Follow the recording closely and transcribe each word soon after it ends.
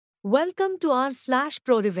Welcome to our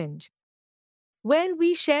 /Pro Revenge, where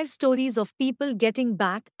we share stories of people getting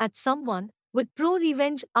back at someone with pro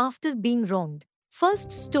revenge after being wronged.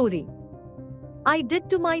 First story: I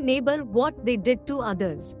did to my neighbor what they did to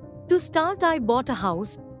others. To start, I bought a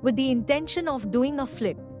house with the intention of doing a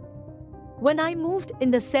flip. When I moved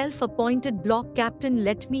in, the self appointed block captain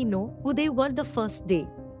let me know who they were the first day.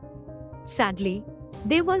 Sadly,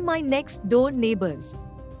 they were my next door neighbors.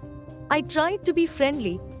 I tried to be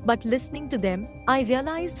friendly, but listening to them, I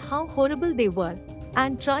realized how horrible they were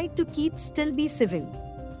and tried to keep still be civil.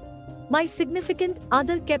 My significant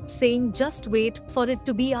other kept saying just wait for it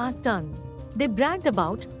to be our turn. They bragged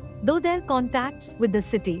about, though, their contacts with the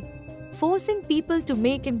city, forcing people to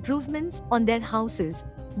make improvements on their houses,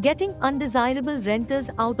 getting undesirable renters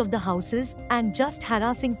out of the houses, and just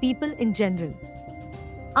harassing people in general.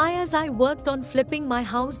 As I worked on flipping my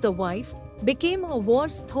house, the wife became a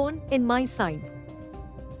war's thorn in my side.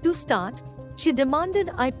 To start, she demanded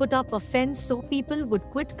I put up a fence so people would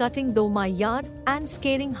quit cutting through my yard and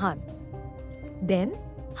scaring her. Then,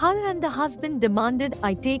 her and the husband demanded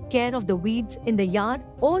I take care of the weeds in the yard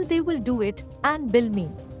or they will do it and bill me.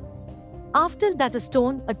 After that,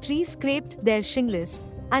 a tree scraped their shingles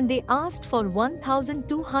and they asked for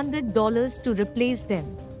 $1,200 to replace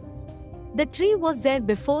them. The tree was there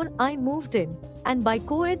before I moved in, and by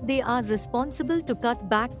code they are responsible to cut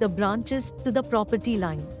back the branches to the property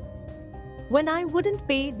line. When I wouldn't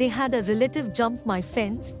pay, they had a relative jump my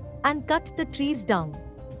fence and cut the trees down.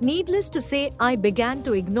 Needless to say, I began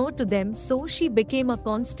to ignore to them, so she became a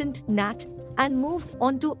constant gnat and moved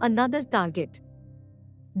on to another target.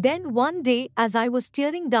 Then one day, as I was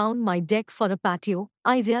tearing down my deck for a patio,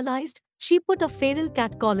 I realized she put a feral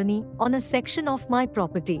cat colony on a section of my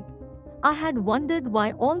property. I had wondered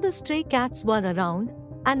why all the stray cats were around,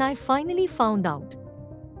 and I finally found out.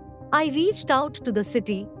 I reached out to the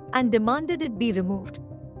city and demanded it be removed,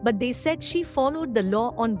 but they said she followed the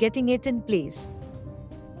law on getting it in place.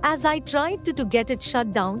 As I tried to get it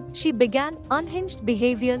shut down, she began unhinged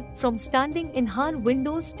behavior, from standing in her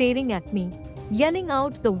window staring at me, yelling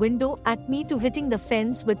out the window at me, to hitting the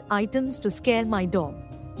fence with items to scare my dog.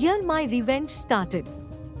 Here my revenge started.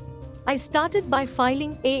 I started by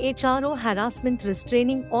filing a HRO harassment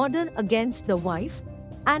restraining order against the wife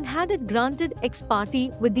and had it granted ex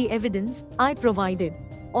parte with the evidence I provided,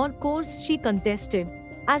 or course she contested,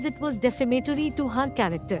 as it was defamatory to her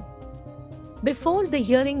character. Before the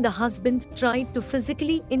hearing, the husband tried to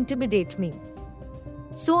physically intimidate me.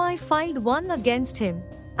 So I filed one against him,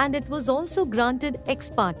 and it was also granted ex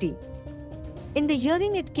parte. In the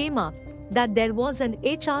hearing, it came up that there was an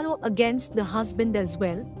HRO against the husband as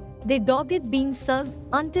well. They dogged it being served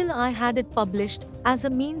until I had it published as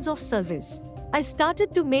a means of service. I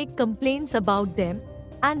started to make complaints about them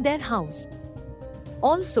and their house.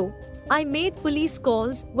 Also, I made police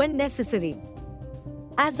calls when necessary.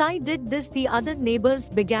 As I did this, the other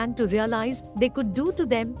neighbors began to realize they could do to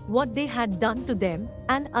them what they had done to them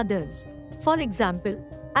and others. For example,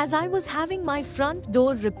 as I was having my front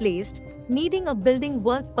door replaced, needing a building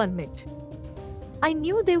work permit. I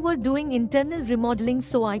knew they were doing internal remodeling,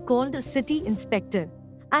 so I called a city inspector,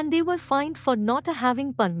 and they were fined for not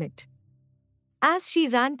having permit. As she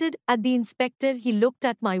ranted at the inspector, he looked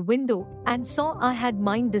at my window and saw I had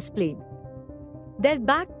mine displayed. Their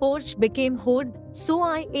back porch became hoard, so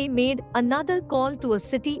I made another call to a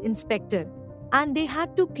city inspector, and they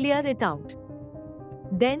had to clear it out.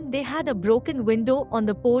 Then they had a broken window on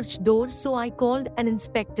the porch door, so I called an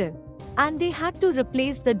inspector, and they had to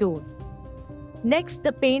replace the door. Next,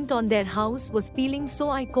 the paint on their house was peeling, so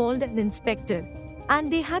I called an inspector,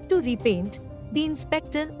 and they had to repaint. The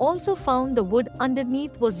inspector also found the wood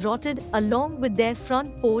underneath was rotted, along with their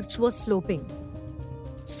front porch was sloping.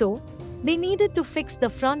 So, they needed to fix the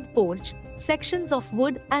front porch, sections of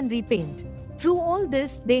wood, and repaint. Through all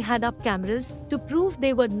this, they had up cameras to prove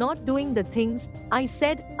they were not doing the things I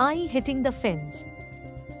said, i.e. hitting the fence.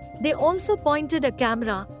 They also pointed a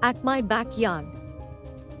camera at my backyard.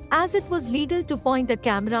 As it was legal to point a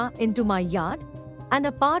camera into my yard, and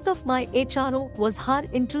a part of my HRO was her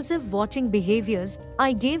intrusive watching behaviors,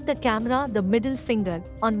 I gave the camera the middle finger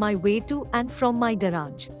on my way to and from my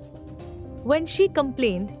garage. When she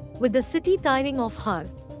complained, with the city tiring of her,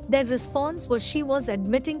 their response was she was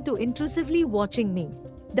admitting to intrusively watching me.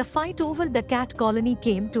 The fight over the cat colony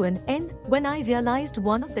came to an end when I realized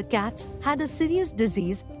one of the cats had a serious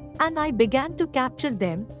disease, and I began to capture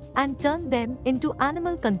them and turn them into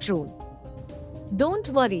animal control. Don't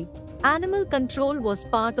worry, animal control was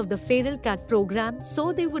part of the feral cat program,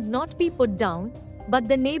 so they would not be put down, but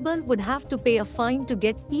the neighbor would have to pay a fine to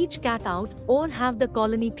get each cat out or have the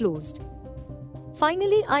colony closed.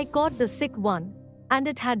 Finally, I caught the sick one, and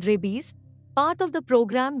it had rabies. Part of the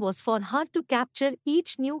program was for her to capture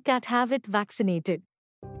each new cat, have it vaccinated.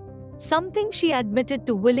 Something she admitted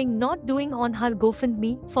to willing not doing on her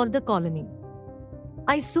GoFundMe for the colony.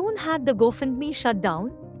 I soon had the GoFundMe shut down.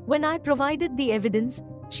 When I provided the evidence,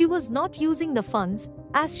 she was not using the funds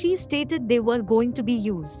as she stated they were going to be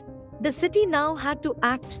used. The city now had to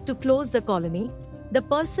act to close the colony. The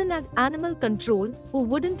person at Animal Control who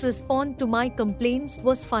wouldn't respond to my complaints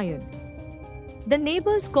was fired. The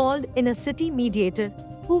neighbors called in a city mediator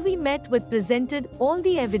who we met with, presented all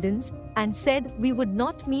the evidence and said we would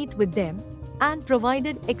not meet with them, and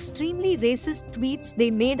provided extremely racist tweets they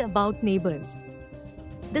made about neighbors.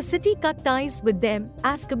 The city cut ties with them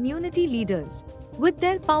as community leaders. With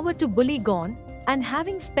their power to bully gone, and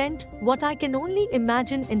having spent what I can only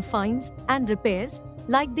imagine in fines and repairs,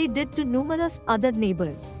 like they did to numerous other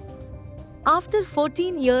neighbors. After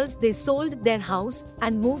 14 years, they sold their house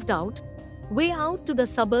and moved out, way out to the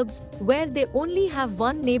suburbs where they only have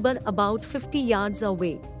one neighbor about 50 yards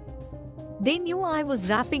away. They knew I was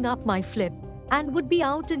wrapping up my flip and would be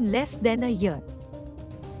out in less than a year.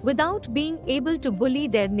 Without being able to bully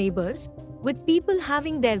their neighbors, with people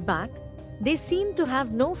having their back, they seemed to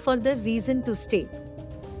have no further reason to stay.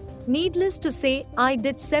 Needless to say, I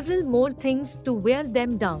did several more things to wear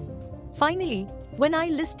them down. Finally, when I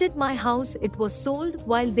listed my house, it was sold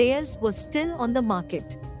while theirs was still on the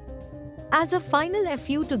market. As a final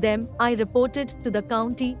FU to them, I reported to the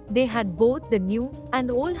county they had both the new and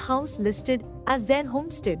old house listed as their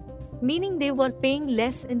homestead, meaning they were paying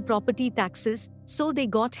less in property taxes, so they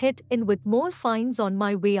got hit in with more fines on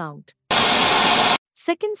my way out.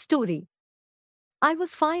 Second story. I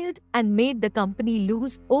was fired and made the company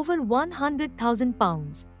lose over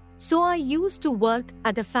 £100,000. So I used to work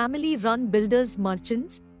at a family-run builders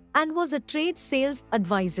merchants and was a trade sales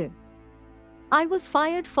advisor. I was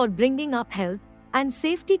fired for bringing up health and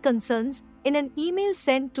safety concerns in an email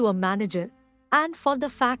sent to a manager, and for the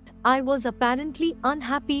fact I was apparently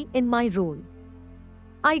unhappy in my role.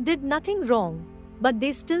 I did nothing wrong, but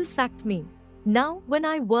they still sacked me. Now, when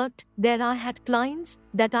I worked there, I had clients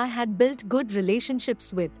that I had built good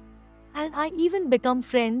relationships with, and I even become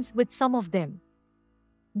friends with some of them.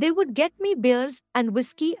 They would get me beers and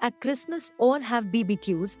whiskey at Christmas or have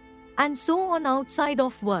BBQs, and so on outside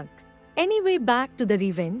of work. Anyway, back to the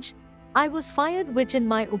revenge. I was fired, which in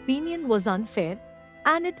my opinion was unfair,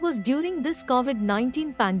 and it was during this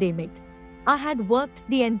COVID-19 pandemic. I had worked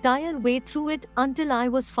the entire way through it until I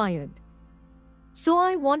was fired. So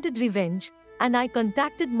I wanted revenge, and I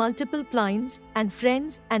contacted multiple clients and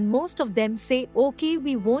friends, and most of them say, okay,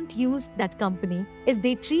 we won't use that company if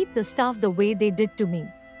they treat the staff the way they did to me.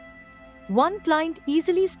 One client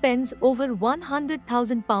easily spends over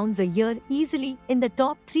 £100,000 a year easily in the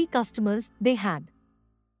top 3 customers they had.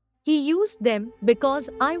 He used them because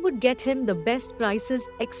I would get him the best prices,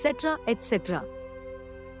 etc., etc.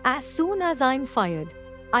 As soon as I'm fired,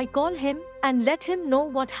 I call him and let him know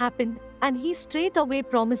what happened, and he straight away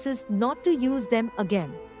promises not to use them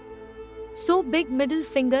again. So big middle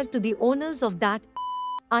finger to the owners of that.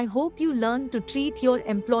 I hope you learn to treat your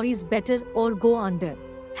employees better or go under.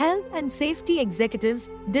 Health and safety executives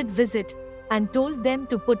did visit and told them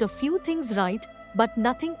to put a few things right, but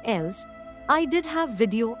nothing else. I did have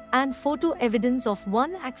video and photo evidence of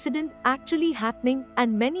one accident actually happening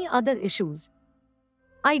and many other issues.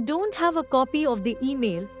 I don't have a copy of the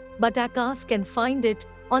email, but ACAS can find it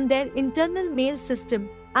on their internal mail system,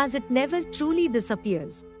 as it never truly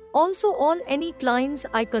disappears. Also, any clients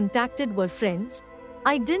I contacted were friends.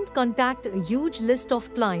 I didn't contact a huge list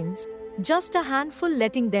of clients, just a handful,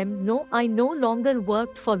 letting them know I no longer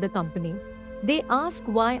worked for the company. They asked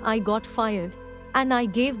why I got fired, and I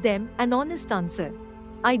gave them an honest answer.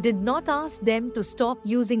 I did not ask them to stop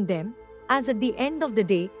using them, as at the end of the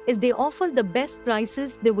day, if they offer the best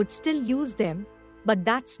prices, they would still use them, but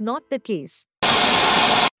that's not the case.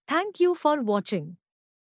 Thank you for watching.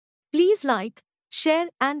 Please like, share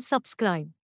and subscribe.